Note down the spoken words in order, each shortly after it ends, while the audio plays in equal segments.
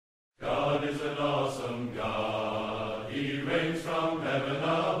God is an awesome God. He reigns from heaven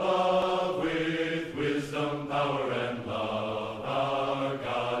above with wisdom, power, and love. Our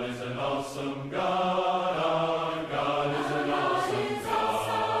God is an awesome God. Our God is an awesome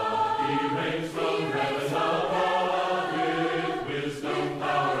God. He reigns from heaven above with wisdom,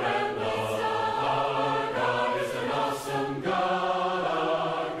 power, and love. Our God is an awesome God.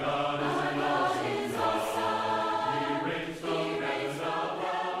 Our God is an awesome God. He reigns from heaven above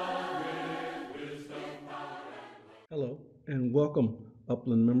with wisdom, power, and love. Hello, and welcome,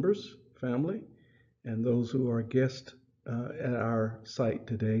 Upland members, family, and those who are guests at our site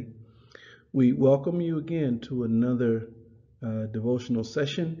today. We welcome you again to another devotional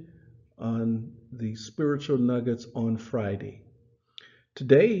session on the Spiritual Nuggets on Friday.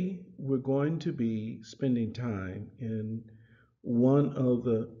 Today, we're going to be spending time in one of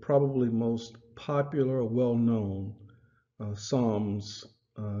the probably most popular or well-known Psalms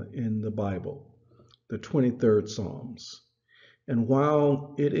in the Bible, the 23rd Psalms. And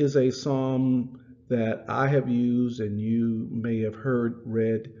while it is a psalm that I have used and you may have heard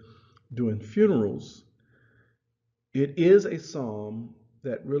read during funerals, it is a psalm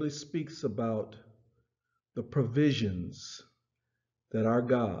that really speaks about the provisions that our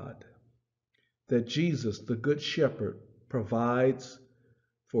God, that Jesus, the Good Shepherd, provides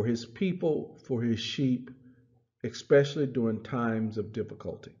for his people, for his sheep, especially during times of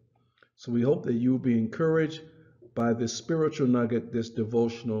difficulty. So we hope that you will be encouraged by this spiritual nugget, this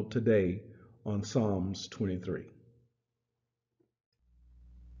devotional today on Psalms 23.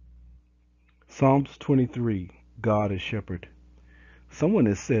 Psalms 23, God is Shepherd. Someone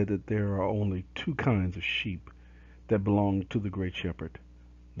has said that there are only two kinds of sheep that belong to the Great Shepherd,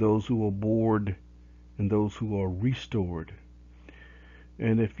 those who are bored and those who are restored.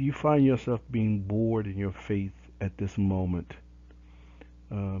 And if you find yourself being bored in your faith at this moment,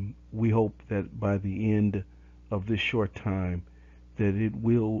 we hope that by the end of this short time that it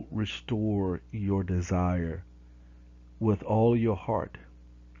will restore your desire with all your heart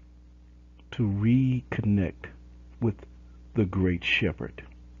to reconnect with the Great Shepherd.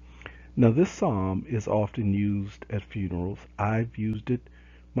 Now, this psalm is often used at funerals. I've used it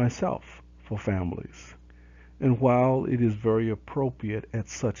myself for families. And while it is very appropriate at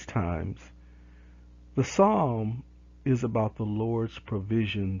such times, the psalm is about the Lord's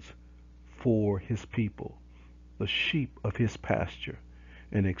provisions for his people, the sheep of his pasture,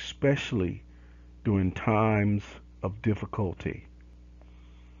 and especially during times of difficulty.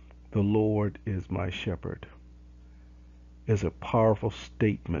 The Lord is my shepherd is a powerful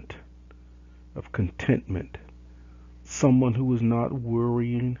statement of contentment. Someone who is not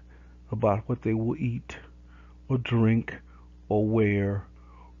worrying about what they will eat or drink or wear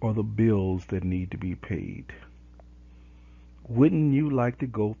or the bills that need to be paid. Wouldn't you like to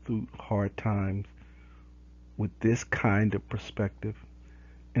go through hard times with this kind of perspective?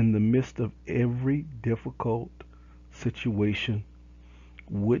 In the midst of every difficult situation,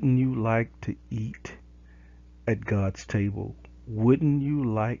 wouldn't you like to eat at God's table? Wouldn't you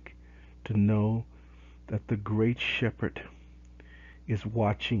like to know that the Great Shepherd is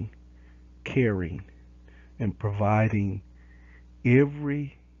watching, caring, and providing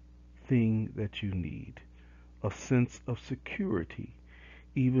everything that you need? A sense of security,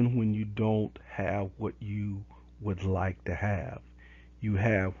 even when you don't have what you would like to have. You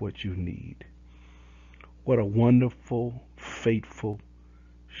have what you need. What a wonderful, faithful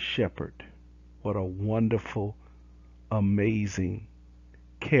shepherd. What a wonderful, amazing,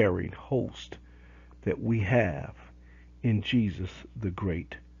 caring host that we have in Jesus, the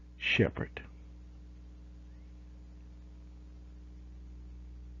Great Shepherd.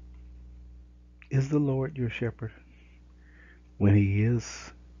 Is the Lord your shepherd? When he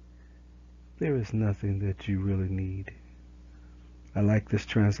is, there is nothing that you really need. I like this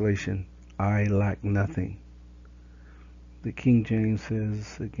translation, I lack nothing. The King James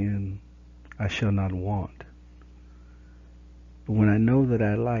says again, I shall not want. But when I know that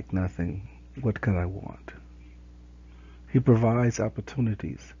I lack nothing, what could I want? He provides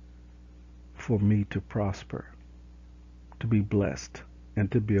opportunities for me to prosper, to be blessed, and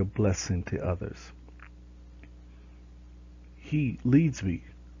to be a blessing to others. He leads me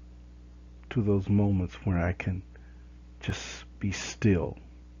to those moments where I can just be still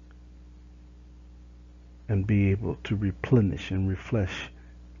and be able to replenish and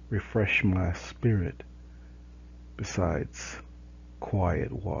refresh my spirit besides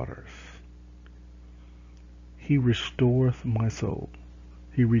quiet waters. He restoreth my soul.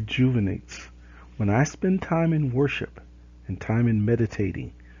 He rejuvenates. When I spend time in worship and time in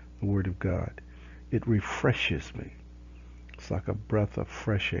meditating the Word of God, it refreshes me. It's like a breath of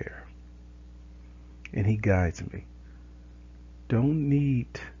fresh air. and he guides me. Don't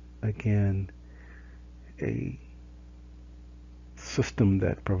need, again, a system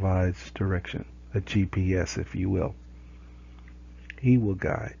that provides direction, a GPS, if you will. He will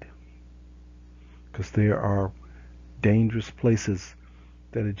guide, because there are dangerous places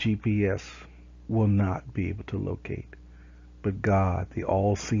that a GPS will not be able to locate. But God, the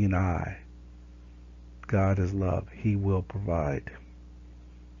all-seeing eye, God is love. He will provide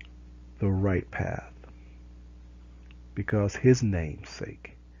the right path, because his name's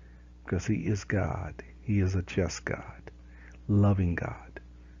sake, because he is God. He is a just God, loving God,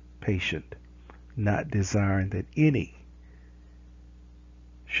 patient, not desiring that any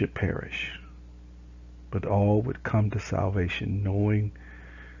should perish, but all would come to salvation, knowing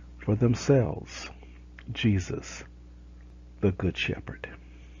for themselves Jesus, the Good Shepherd.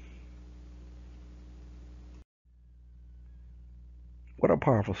 What a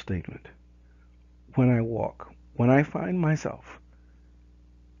powerful statement. When I find myself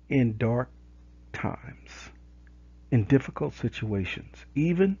in dark times, in difficult situations,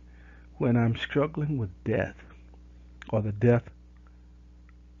 even when I'm struggling with death, or the death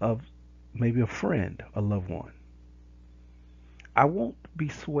of maybe a friend, a loved one, I won't be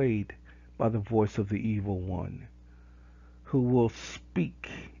swayed by the voice of the evil one who will speak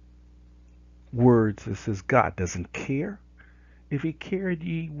words that says God doesn't care. If he cared,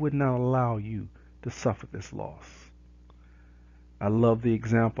 he would not allow you to suffer this loss. I love the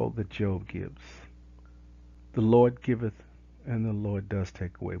example that Job gives. The Lord giveth, and the Lord does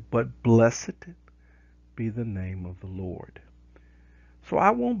take away. But blessed be the name of the Lord. So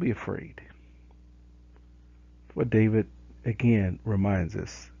I won't be afraid. For David, again, reminds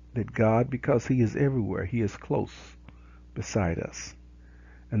us that God, because he is everywhere, he is close beside us.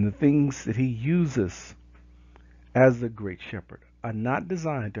 And the things that he uses as the great shepherd are not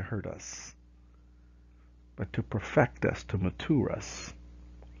designed to hurt us, but to perfect us, to mature us.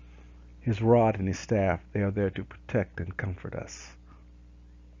 His rod and his staff, they are there to protect and comfort us.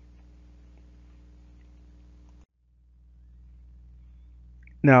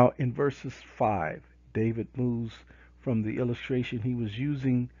 Now, in verses 5, David moves from the illustration he was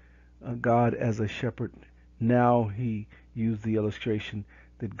using God as a shepherd. Now he used the illustration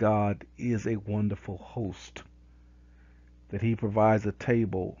that God is a wonderful host, that he provides a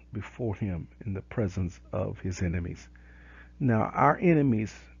table before him in the presence of his enemies. Now, our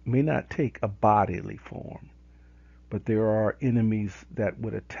enemies may not take a bodily form, but there are enemies that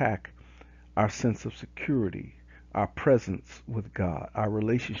would attack our sense of security, our presence with God, our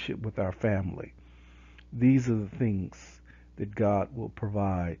relationship with our family. These are the things that God will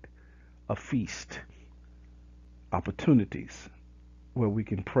provide a feast, opportunities where we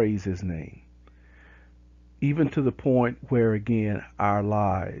can praise his name, even to the point where, again, our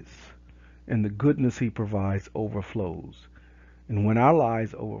lives and the goodness he provides overflows. And when our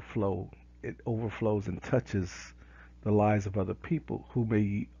lives overflow, it overflows and touches the lives of other people who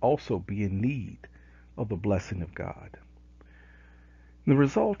may also be in need of the blessing of God. And the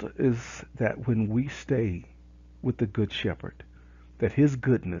result is that when we stay with the Good Shepherd, that his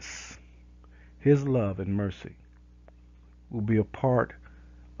goodness, his love and mercy will be a part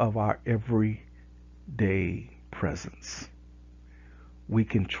of our everyday presence. We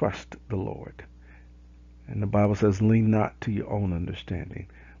can trust the Lord. And the Bible says, lean not to your own understanding,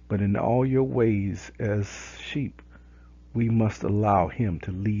 but in all your ways as sheep, we must allow him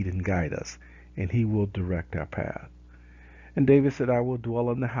to lead and guide us, and he will direct our path. And David said, I will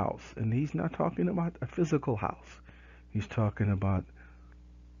dwell in the house. And he's not talking about a physical house. He's talking about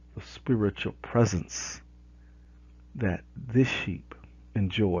the spiritual presence that this sheep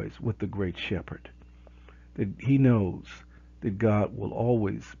enjoys with the great shepherd. That he knows that God will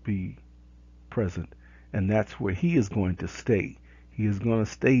always be present, and that's where he is going to stay. He is going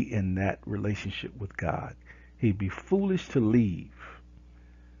to stay in that relationship with God. He'd be foolish to leave,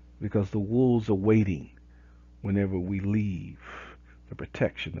 because the wolves are waiting whenever we leave the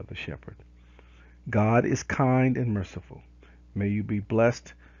protection of the shepherd. God is kind and merciful. May you be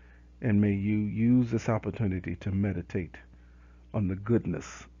blessed, and may you use this opportunity to meditate on the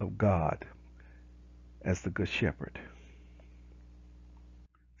goodness of God as the Good Shepherd.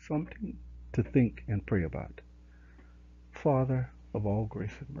 Something to think and pray about. Father of all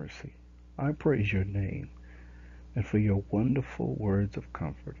grace and mercy, I praise your name and for your wonderful words of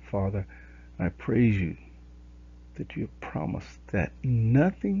comfort. Father, I praise you that you have promised that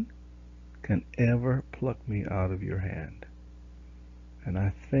nothing can ever pluck me out of your hand. And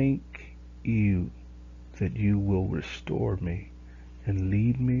I thank you that you will restore me and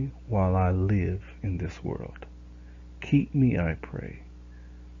lead me while I live in this world. Keep me, I pray,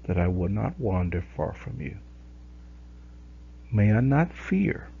 that I will not wander far from you. May I not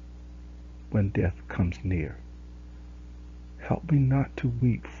fear when death comes near. Help me not to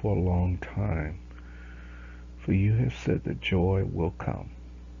weep for a long time, for you have said that joy will come.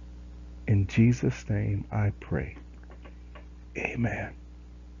 In Jesus' name I pray. Amen.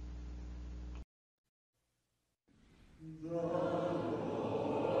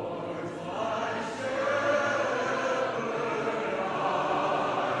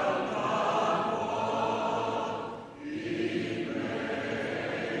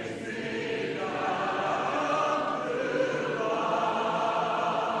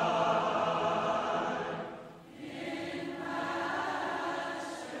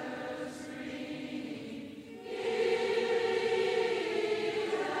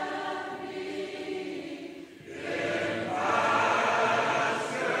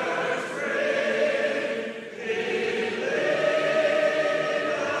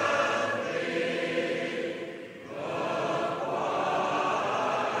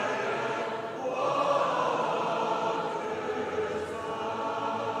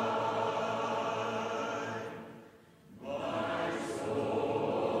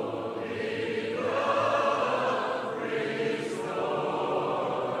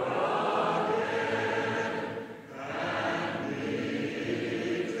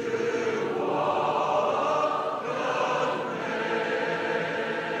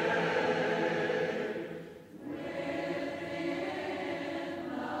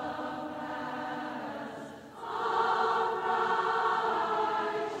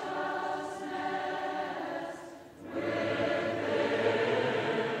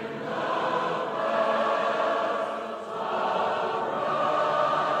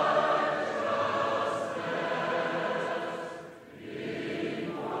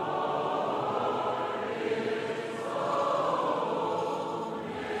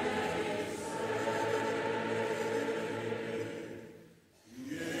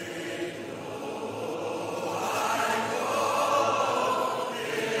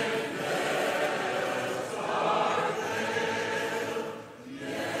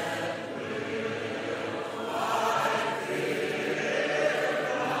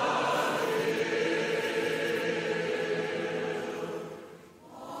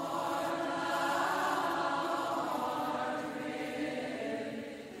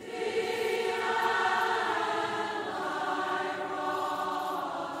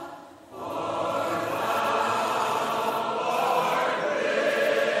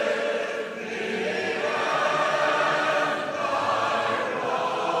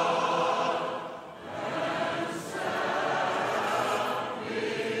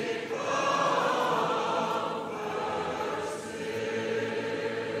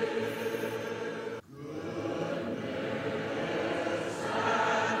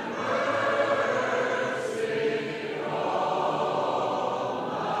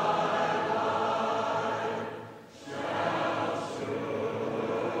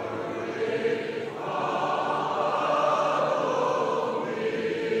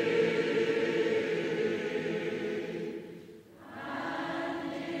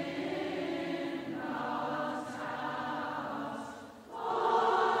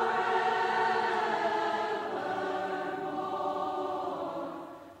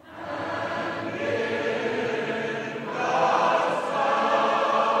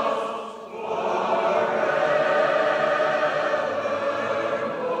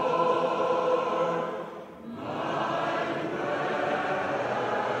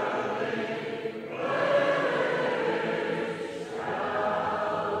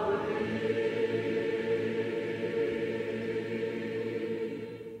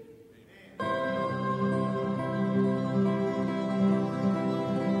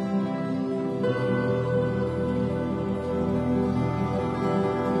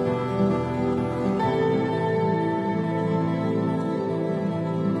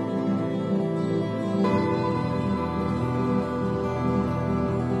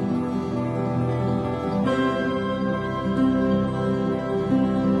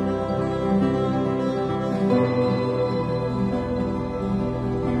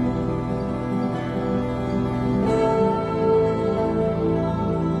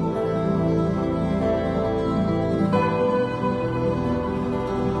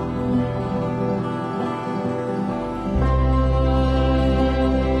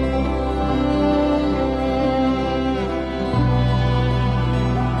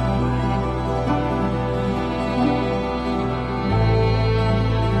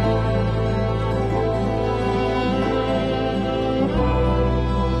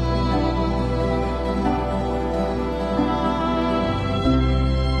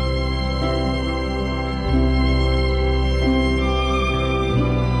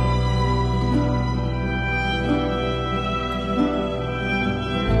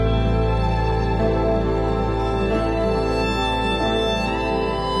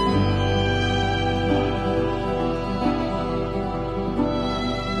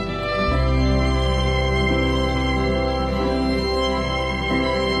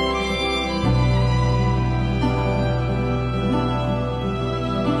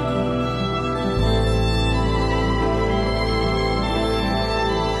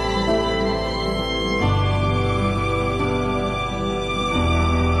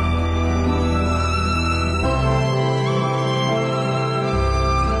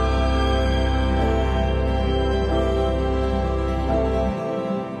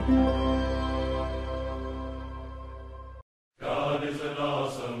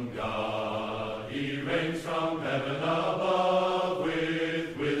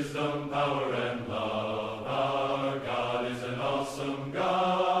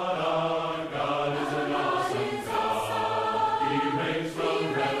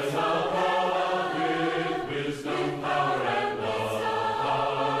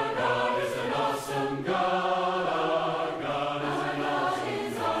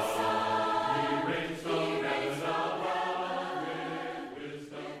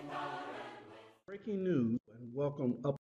 welcome